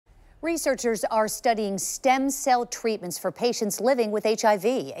Researchers are studying stem cell treatments for patients living with HIV.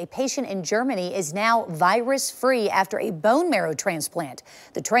 A patient in Germany is now virus-free after a bone marrow transplant.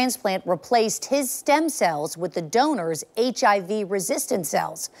 The transplant replaced his stem cells with the donor's HIV-resistant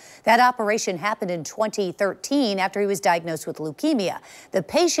cells. That operation happened in 2013 after he was diagnosed with leukemia. The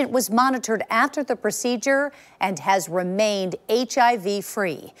patient was monitored after the procedure and has remained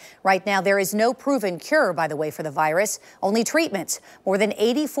HIV-free. Right now, there is no proven cure, by the way, for the virus, only treatments. More than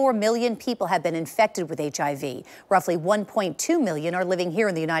 84 million people have been infected with HIV. Roughly 1.2 million are living here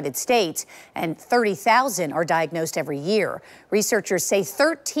in the United States, and 30,000 are diagnosed every year. Researchers say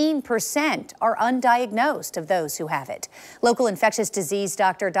 13% are undiagnosed of those who have it. Local infectious disease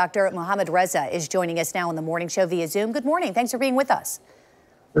doctor, Dr. Mohammed Reza, is joining us now on the morning show via Zoom. Good morning. Thanks for being with us.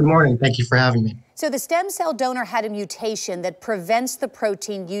 Good morning. Thank you for having me. So the stem cell donor had a mutation that prevents the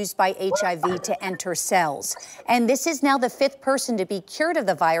protein used by HIV to enter cells. And this is now the fifth person to be cured of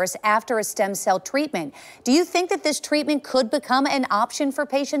the virus after a stem cell treatment. Do you think that this treatment could become an option for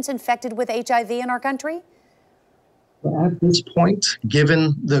patients infected with HIV in our country? At this point,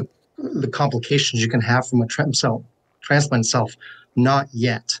 given the complications you can have from a transplant itself, not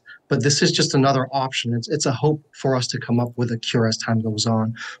yet. But this is just another option. It's a hope for us to come up with a cure as time goes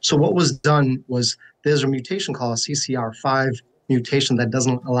on. So what was done was there's a mutation called a CCR5 mutation that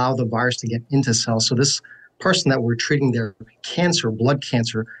doesn't allow the virus to get into cells. So this person that we're treating their cancer, blood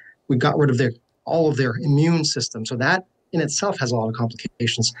cancer, we got rid of all of their immune system. So that in itself has a lot of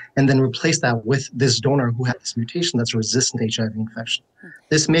complications, and then replace that with this donor who has this mutation that's resistant to HIV infection.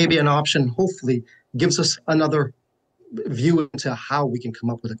 This may be an option, hopefully gives us another view into how we can come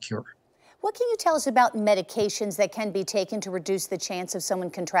up with a cure. What can you tell us about medications that can be taken to reduce the chance of someone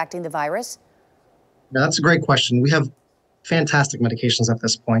contracting the virus? Now, that's a great question. We have fantastic medications at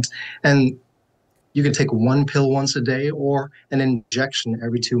this point, and you can take one pill once a day or an injection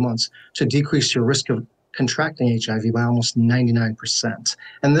every 2 months to decrease your risk of contracting HIV by almost 99%.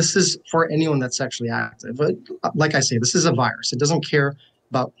 And this is for anyone that's sexually active. But like I say, this is a virus. It doesn't care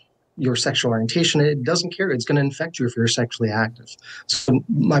about your sexual orientation. It doesn't care. It's going to infect you if you're sexually active. So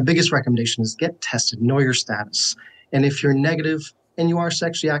my biggest recommendation is get tested, know your status. And if you're negative and you are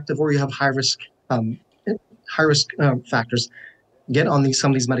sexually active or you have high risk factors, get on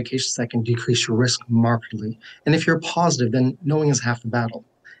some of these medications that can decrease your risk markedly. And if you're positive, then knowing is half the battle.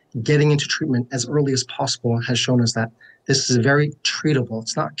 Getting into treatment as early as possible has shown us that this is very treatable.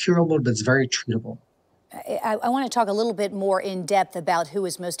 It's not curable, but it's very treatable. I want to talk a little bit more in depth about who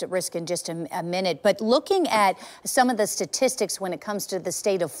is most at risk in just a minute. But looking at some of the statistics when it comes to the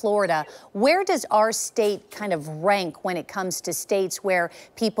state of Florida, where does our state kind of rank when it comes to states where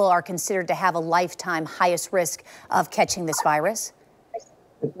people are considered to have a lifetime highest risk of catching this virus?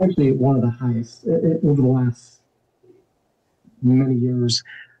 It's actually one of the highest over the last many years.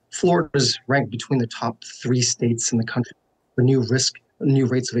 Florida's ranked between the top 3 states in the country for new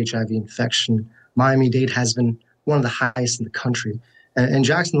rates of HIV infection. Miami-Dade has been one of the highest in the country, and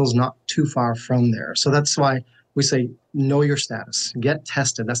Jacksonville's not too far from there. So that's why we say, know your status, get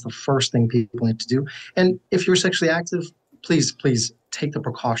tested. That's the first thing people need to do. And if you're sexually active, please take the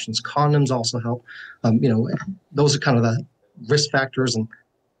precautions. Condoms also help. Those are kind of the risk factors and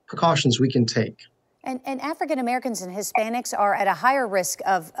precautions we can take. And African Americans and Hispanics are at a higher risk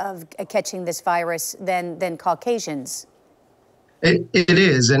of catching this virus than Caucasians. It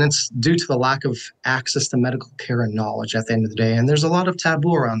is, and it's due to the lack of access to medical care and knowledge at the end of the day. And there's a lot of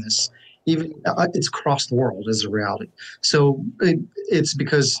taboo around this. Even it's across the world is a reality. So it's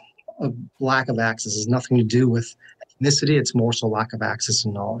because of lack of access. It has nothing to do with ethnicity. It's more so lack of access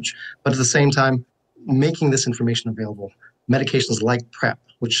and knowledge. But at the same time, making this information available, medications like PrEP,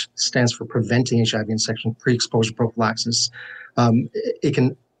 which stands for Preventing HIV Infection Pre-Exposure Prophylaxis, it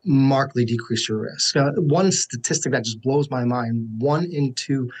can markedly decrease your risk. One statistic that just blows my mind, 1 in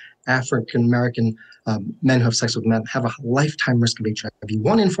 2 African-American men who have sex with men have a lifetime risk of HIV.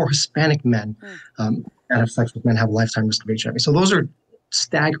 1 in 4 Hispanic men that have sex with men have a lifetime risk of HIV. So those are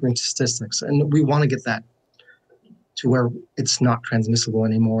staggering statistics, and we want to get that to where it's not transmissible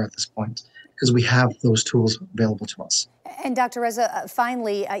anymore at this point, because we have those tools available to us. And Dr. Reza,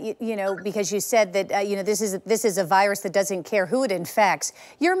 finally, because you said that, this is a virus that doesn't care who it infects.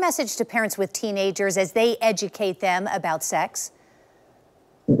 Your message to parents with teenagers as they educate them about sex?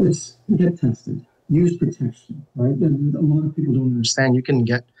 It's get tested, use protection, right? And a lot of people don't understand you can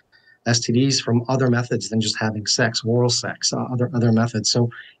get STDs from other methods than just having sex, oral sex, other methods. So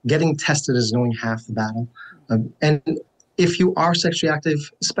getting tested is knowing half the battle. And if you are sexually active,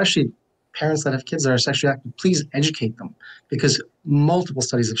 especially parents that have kids that are sexually active, please educate them, because multiple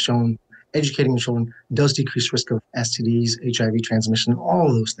studies have shown educating children does decrease risk of STDs, HIV transmission, all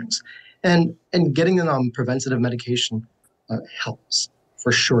of those things. And getting them on preventative medication helps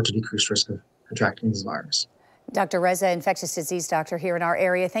for sure to decrease risk of contracting this virus. Dr. Reza, infectious disease doctor here in our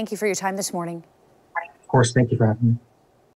area, thank you for your time this morning. Of course, thank you for having me.